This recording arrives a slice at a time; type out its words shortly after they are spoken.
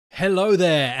Hello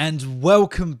there and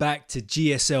welcome back to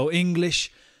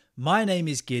GSL-English. My name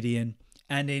is Gideon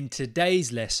and in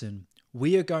today's lesson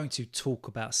we are going to talk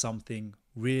about something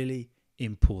really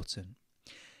important.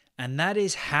 And that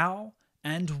is how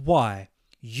and why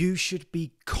you should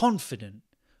be confident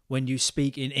when you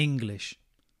speak in English,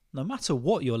 no matter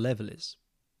what your level is.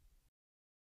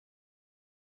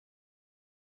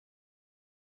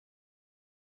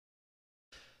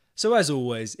 So as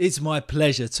always, it's my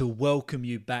pleasure to welcome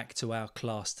you back to our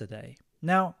class today.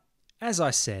 Now, as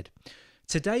I said,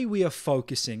 today we are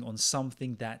focusing on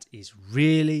something that is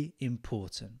really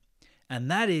important,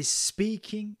 and that is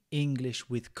speaking English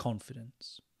with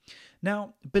confidence.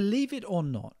 Now, believe it or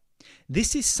not,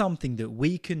 this is something that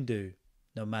we can do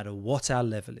no matter what our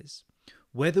level is.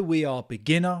 Whether we are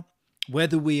beginner,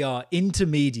 whether we are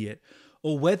intermediate,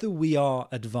 or whether we are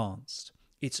advanced,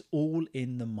 it's all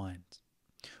in the mind.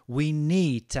 We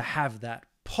need to have that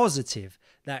positive,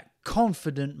 that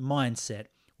confident mindset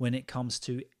when it comes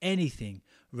to anything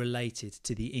related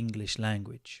to the English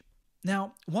language.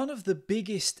 Now, one of the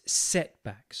biggest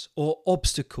setbacks or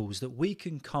obstacles that we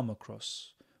can come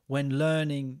across when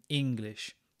learning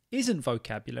English isn't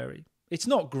vocabulary, it's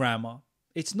not grammar,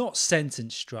 it's not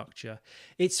sentence structure,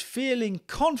 it's feeling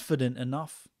confident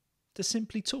enough to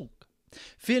simply talk,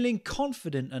 feeling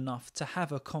confident enough to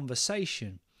have a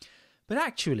conversation. But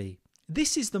actually,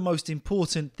 this is the most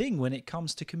important thing when it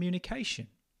comes to communication.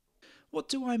 What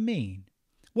do I mean?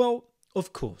 Well,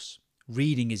 of course,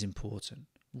 reading is important,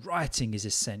 writing is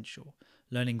essential,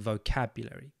 learning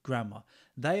vocabulary, grammar,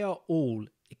 they are all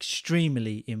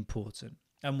extremely important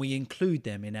and we include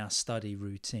them in our study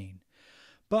routine.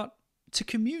 But to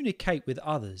communicate with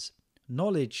others,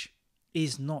 knowledge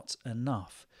is not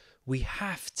enough. We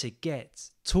have to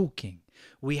get talking,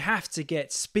 we have to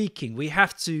get speaking, we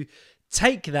have to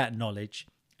take that knowledge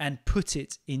and put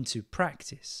it into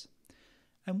practice.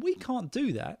 And we can't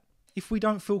do that if we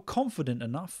don't feel confident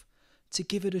enough to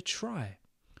give it a try.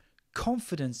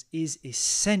 Confidence is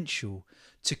essential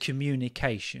to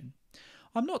communication.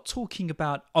 I'm not talking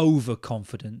about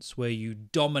overconfidence where you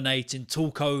dominate and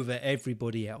talk over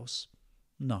everybody else.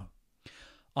 No,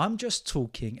 I'm just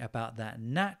talking about that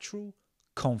natural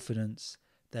confidence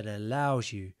that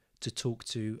allows you to talk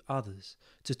to others,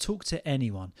 to talk to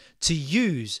anyone, to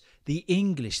use the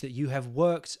English that you have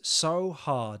worked so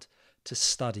hard to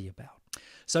study about.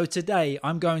 So today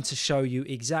I'm going to show you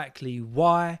exactly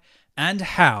why and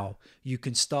how you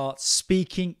can start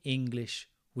speaking English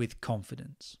with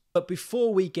confidence. But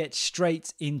before we get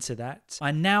straight into that,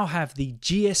 I now have the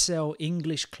GSL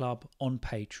English Club on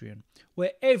Patreon,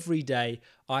 where every day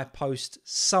I post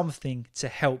something to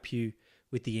help you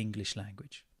with the English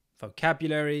language.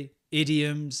 Vocabulary,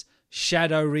 idioms,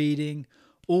 shadow reading,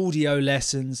 audio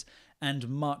lessons, and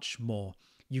much more.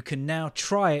 You can now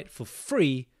try it for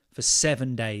free for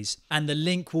 7 days, and the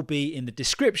link will be in the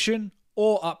description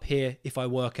or up here if I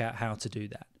work out how to do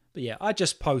that. But yeah, I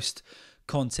just post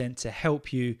content to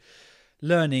help you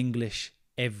learn English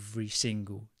every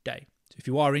single day. So if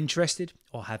you are interested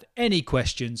or have any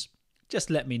questions, just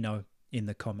let me know in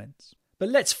the comments. But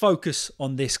let's focus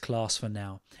on this class for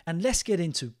now, and let's get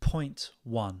into point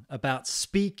 1 about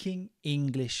speaking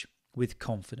English with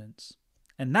confidence.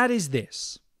 And that is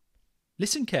this.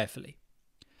 Listen carefully.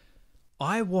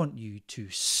 I want you to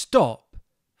stop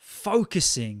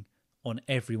focusing on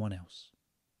everyone else.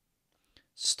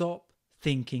 Stop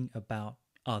thinking about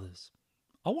others.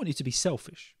 I want you to be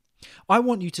selfish. I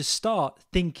want you to start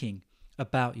thinking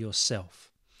about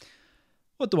yourself.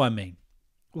 What do I mean?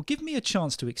 Well, give me a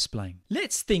chance to explain.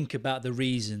 Let's think about the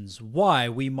reasons why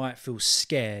we might feel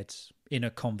scared in a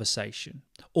conversation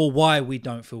or why we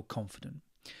don't feel confident.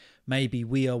 Maybe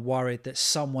we are worried that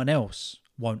someone else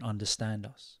won't understand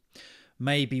us.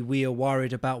 Maybe we are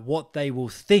worried about what they will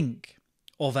think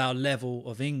of our level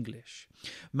of English.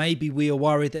 Maybe we are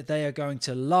worried that they are going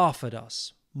to laugh at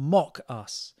us, mock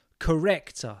us,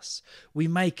 correct us. We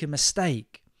make a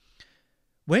mistake.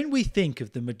 When we think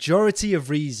of the majority of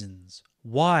reasons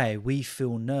why we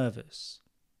feel nervous,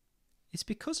 it's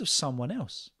because of someone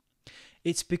else.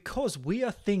 It's because we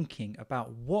are thinking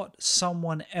about what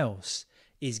someone else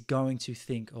is going to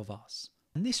think of us.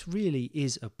 And this really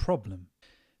is a problem,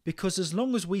 because as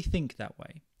long as we think that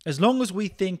way, as long as we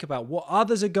think about what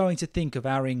others are going to think of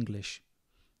our English,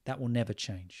 that will never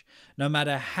change. No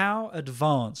matter how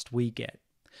advanced we get,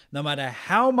 no matter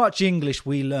how much English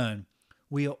we learn,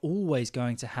 we are always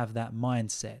going to have that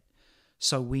mindset.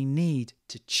 So we need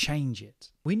to change it.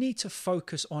 We need to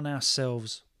focus on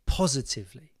ourselves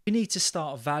positively. We need to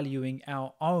start valuing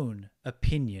our own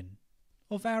opinion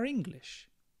of our English.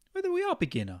 Whether we are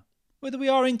beginner, whether we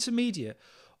are intermediate,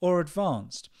 or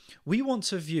advanced. We want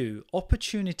to view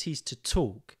opportunities to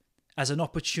talk as an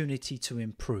opportunity to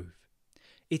improve.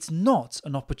 It's not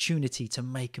an opportunity to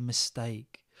make a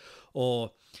mistake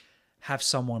or have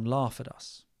someone laugh at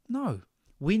us. No,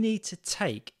 we need to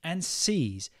take and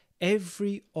seize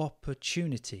every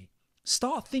opportunity.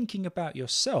 Start thinking about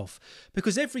yourself,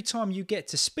 because every time you get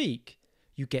to speak,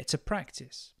 you get to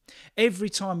practice. Every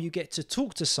time you get to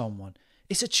talk to someone,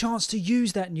 it's a chance to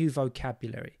use that new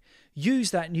vocabulary,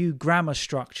 use that new grammar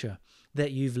structure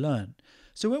that you've learned.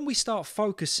 So when we start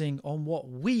focusing on what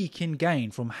we can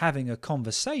gain from having a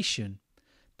conversation,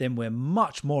 then we're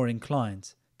much more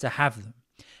inclined to have them,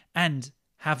 and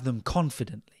have them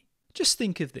confidently. Just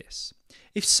think of this.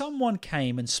 If someone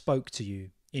came and spoke to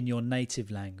you in your native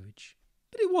language,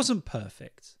 but it wasn't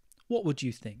perfect, what would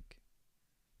you think?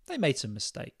 They made some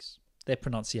mistakes. Their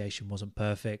pronunciation wasn't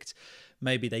perfect.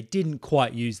 Maybe they didn't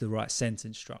quite use the right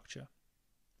sentence structure.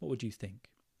 What would you think?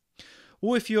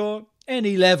 Or if you're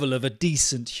any level of a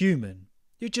decent human,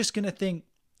 you're just going to think,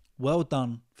 well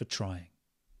done for trying.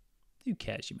 Who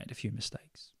cares you made a few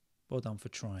mistakes? Well done for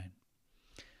trying.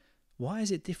 Why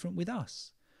is it different with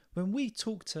us? When we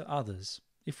talk to others,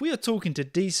 if we are talking to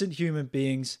decent human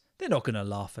beings, they're not going to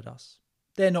laugh at us.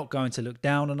 They're not going to look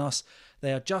down on us.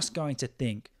 They are just going to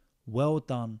think, well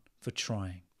done for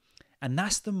trying. And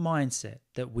that's the mindset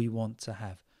that we want to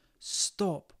have.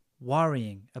 Stop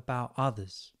worrying about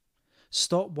others.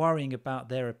 Stop worrying about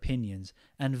their opinions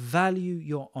and value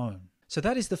your own. So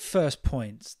that is the first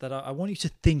point that I want you to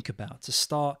think about to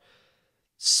start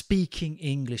speaking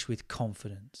English with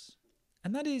confidence.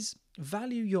 And that is,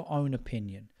 value your own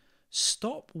opinion.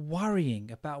 Stop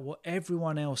worrying about what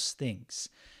everyone else thinks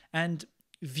and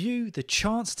view the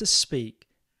chance to speak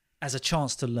as a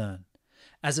chance to learn,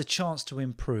 as a chance to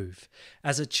improve,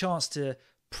 as a chance to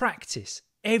practice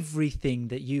everything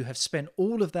that you have spent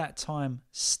all of that time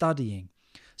studying.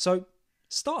 So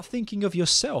start thinking of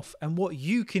yourself and what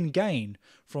you can gain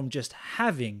from just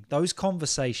having those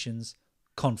conversations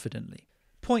confidently.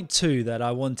 Point 2 that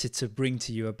I wanted to bring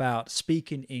to you about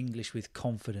speaking English with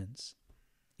confidence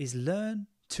is learn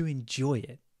to enjoy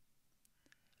it.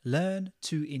 Learn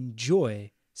to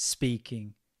enjoy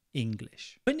speaking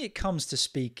English. When it comes to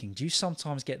speaking, do you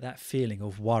sometimes get that feeling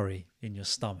of worry in your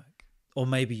stomach? Or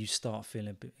maybe you start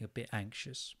feeling a bit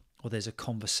anxious, or there's a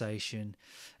conversation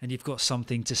and you've got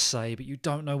something to say, but you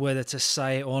don't know whether to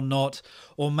say it or not.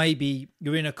 Or maybe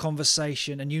you're in a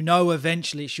conversation and you know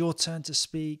eventually it's your turn to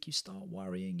speak. You start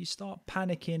worrying, you start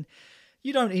panicking.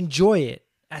 You don't enjoy it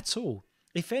at all.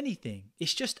 If anything,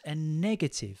 it's just a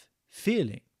negative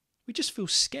feeling. We just feel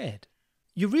scared.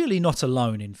 You're really not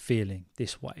alone in feeling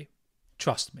this way.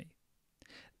 Trust me.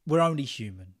 We're only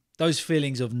human. Those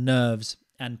feelings of nerves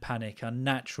and panic are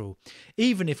natural.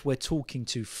 Even if we're talking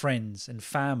to friends and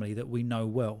family that we know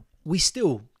well, we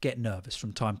still get nervous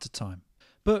from time to time.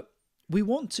 But we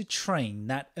want to train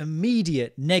that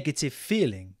immediate negative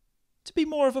feeling to be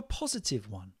more of a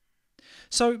positive one.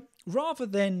 So rather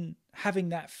than having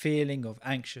that feeling of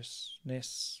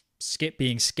anxiousness,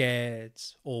 being scared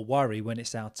or worry when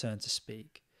it's our turn to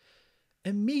speak,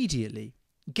 immediately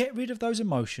get rid of those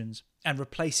emotions and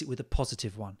replace it with a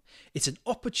positive one. It's an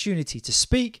opportunity to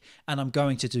speak, and I'm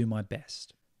going to do my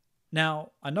best.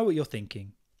 Now, I know what you're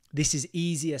thinking. This is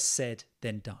easier said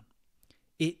than done.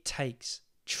 It takes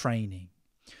training.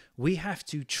 We have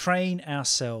to train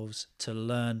ourselves to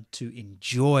learn to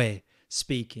enjoy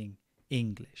speaking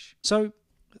English. So,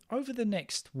 over the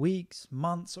next weeks,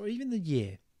 months, or even the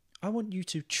year, I want you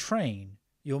to train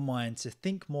your mind to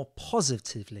think more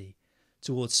positively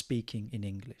towards speaking in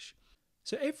English.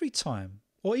 So every time,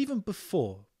 or even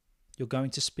before you're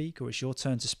going to speak, or it's your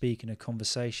turn to speak in a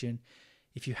conversation,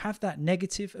 if you have that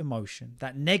negative emotion,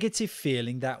 that negative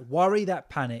feeling, that worry, that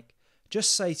panic,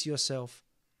 just say to yourself,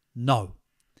 no,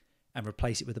 and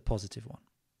replace it with a positive one.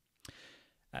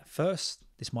 At first,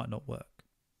 this might not work.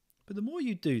 But the more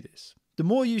you do this, the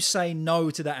more you say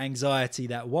no to that anxiety,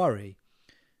 that worry,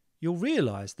 you'll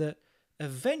realize that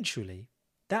eventually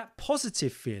that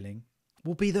positive feeling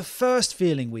will be the first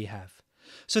feeling we have.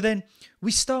 So then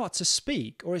we start to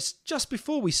speak, or it's just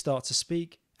before we start to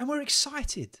speak, and we're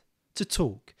excited to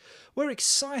talk. We're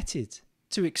excited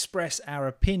to express our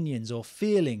opinions or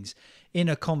feelings in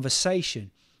a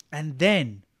conversation, and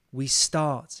then we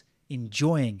start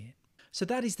enjoying it. So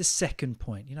that is the second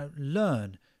point.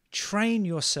 Learn, train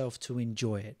yourself to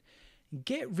enjoy it.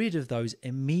 Get rid of those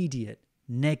immediate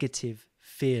negative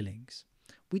feelings.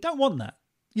 We don't want that.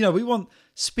 We want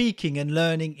speaking and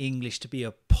learning English to be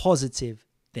a positive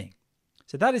thing.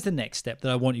 So that is the next step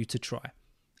that I want you to try.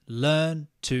 Learn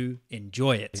to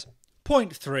enjoy it.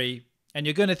 Point 3, and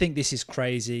you're going to think this is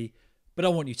crazy, but I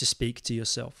want you to speak to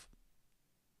yourself.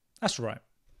 That's right.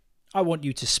 I want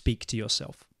you to speak to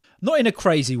yourself. Not in a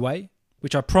crazy way,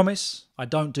 which I promise I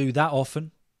don't do that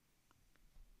often.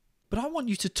 But I want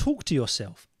you to talk to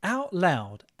yourself out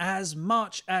loud as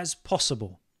much as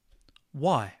possible.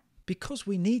 Why? Because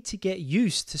we need to get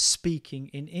used to speaking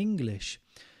in English,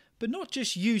 but not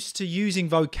just used to using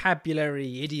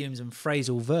vocabulary, idioms and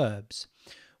phrasal verbs.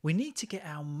 We need to get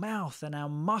our mouth and our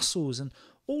muscles and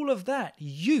all of that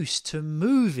used to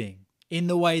moving in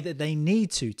the way that they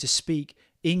need to speak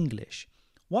English.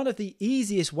 One of the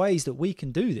easiest ways that we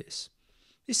can do this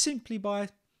is simply by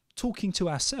talking to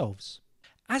ourselves.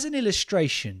 As an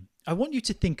illustration, I want you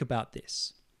to think about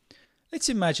this. Let's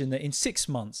imagine that in 6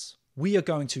 months, we are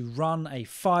going to run a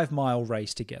 5-mile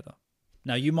race together.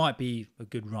 Now, you might be a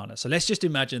good runner, so let's just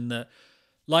imagine that,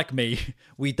 like me,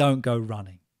 we don't go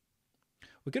running.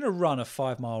 We're going to run a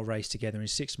 5-mile race together in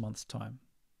 6 months' time.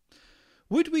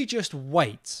 Would we just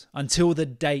wait until the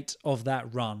date of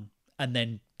that run and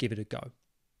then give it a go?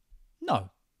 No.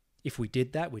 If we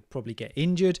did that, we'd probably get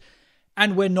injured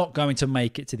and we're not going to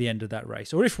make it to the end of that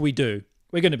race. Or if we do,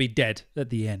 we're going to be dead at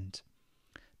the end.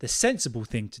 The sensible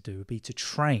thing to do would be to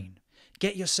train.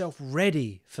 Get yourself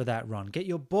ready for that run. Get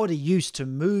your body used to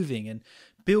moving and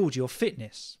build your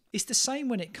fitness. It's the same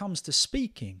when it comes to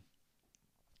speaking.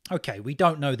 Okay, we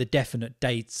don't know the definite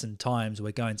dates and times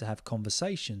we're going to have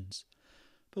conversations.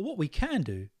 But what we can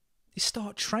do is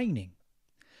start training.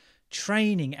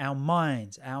 Training our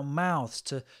minds, our mouths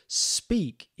to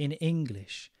speak in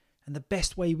English. And the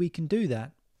best way we can do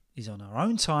that is on our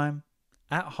own time,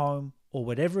 at home, or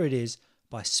whatever it is,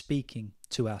 by speaking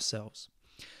to ourselves.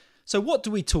 So what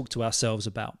do we talk to ourselves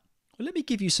about? Well, let me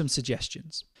give you some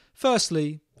suggestions.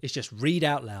 Firstly, is just read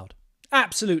out loud.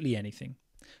 Absolutely anything.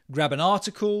 Grab an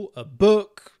article, a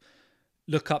book,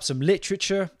 look up some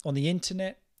literature on the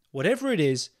internet. Whatever it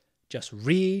is, just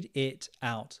read it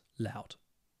out loud.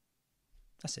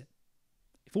 That's it.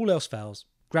 If all else fails,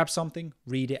 grab something,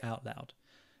 read it out loud.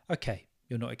 Okay,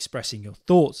 you're not expressing your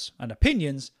thoughts and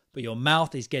opinions, but your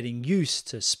mouth is getting used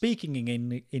to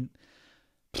speaking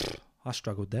I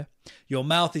struggled there. Your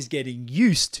mouth is getting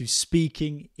used to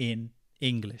speaking in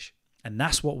English, and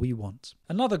that's what we want.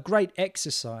 Another great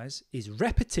exercise is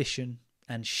repetition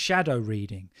and shadow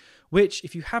reading, which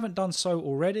if you haven't done so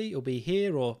already, it'll be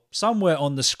here or somewhere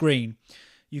on the screen.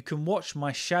 You can watch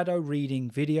my shadow reading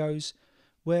videos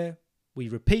where we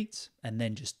repeat and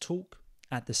then just talk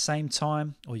at the same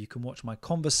time, or you can watch my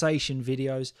conversation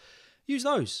videos. Use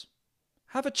those.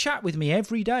 Have a chat with me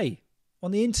every day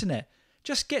on the internet.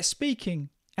 Just get speaking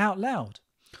out loud.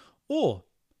 Or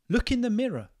look in the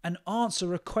mirror and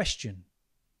answer a question.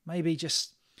 Maybe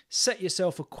just set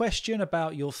yourself a question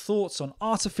about your thoughts on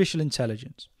artificial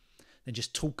intelligence. Then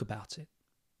just talk about it.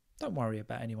 Don't worry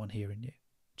about anyone hearing you.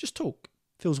 Just talk.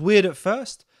 Feels weird at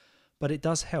first, but it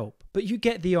does help. But you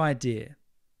get the idea.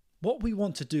 What we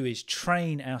want to do is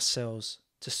train ourselves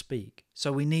to speak.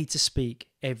 So we need to speak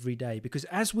every day, because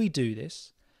as we do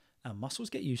this, our muscles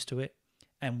get used to it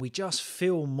and we just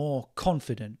feel more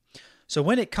confident. So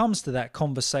when it comes to that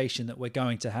conversation that we're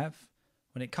going to have,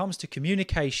 when it comes to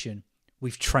communication,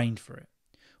 we've trained for it.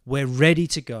 We're ready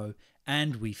to go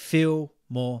and we feel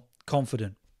more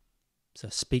confident. So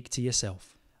speak to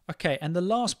yourself. Okay, and the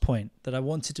last point that I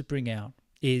wanted to bring out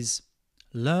is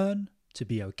learn to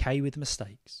be okay with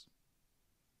mistakes.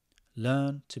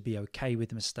 Learn to be okay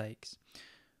with mistakes.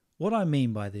 What I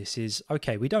mean by this is,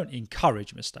 okay, we don't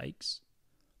encourage mistakes,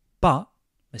 but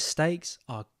mistakes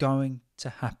are going to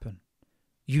happen.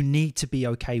 You need to be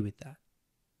okay with that.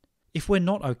 If we're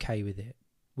not okay with it,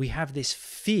 we have this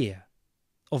fear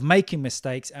of making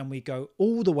mistakes and we go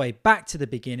all the way back to the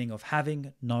beginning of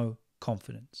having no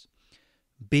confidence.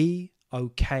 Be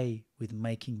okay with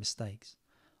making mistakes.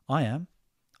 I am.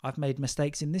 I've made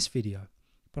mistakes in this video,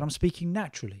 but I'm speaking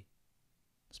naturally.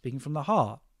 Speaking from the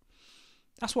heart.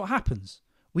 That's what happens.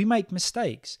 We make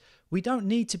mistakes. We don't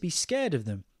need to be scared of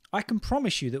them. I can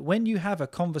promise you that when you have a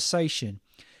conversation,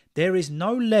 there is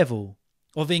no level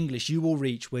of English you will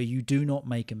reach where you do not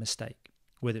make a mistake.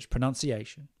 Whether it's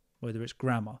pronunciation, whether it's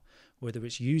grammar, whether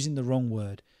it's using the wrong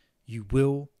word, you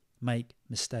will make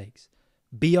mistakes.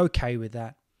 Be okay with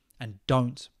that and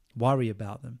don't worry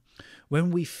about them.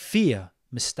 When we fear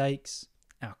mistakes,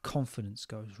 our confidence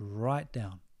goes right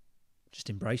down. Just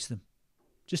embrace them.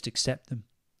 Just accept them.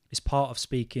 It's part of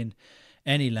speaking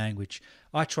any language.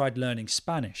 I tried learning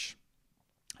Spanish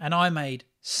and I made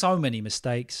so many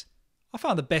mistakes. I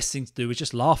found the best thing to do was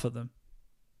just laugh at them.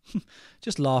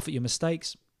 Just laugh at your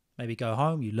mistakes. Maybe go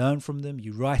home, you learn from them,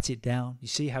 you write it down, you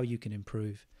see how you can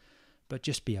improve. But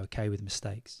just be okay with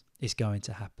mistakes. It's going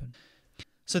to happen.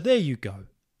 So there you go.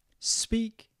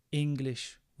 Speak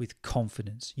English with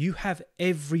confidence. You have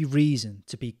every reason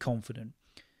to be confident.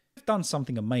 You've done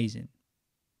something amazing.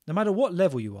 No matter what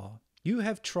level you are, you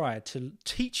have tried to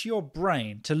teach your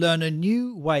brain to learn a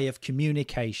new way of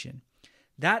communication.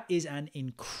 That is an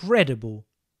incredible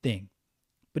thing.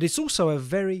 But it's also a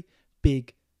very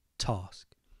big task.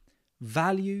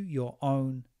 Value your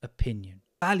own opinion.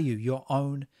 Value your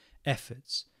own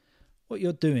efforts. What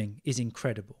you're doing is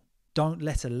incredible. Don't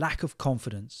let a lack of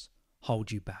confidence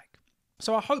hold you back.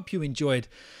 So I hope you enjoyed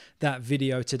that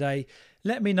video today.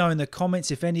 Let me know in the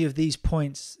comments if any of these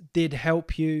points did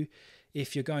help you,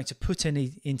 if you're going to put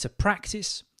any into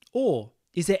practice, or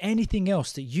is there anything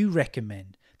else that you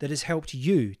recommend that has helped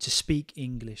you to speak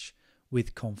English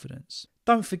with confidence?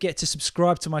 Don't forget to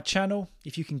subscribe to my channel.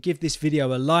 If you can give this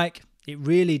video a like, it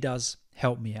really does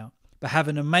help me out. But have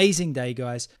an amazing day,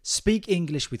 guys. Speak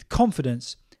English with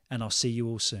confidence, and I'll see you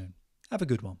all soon. Have a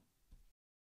good one.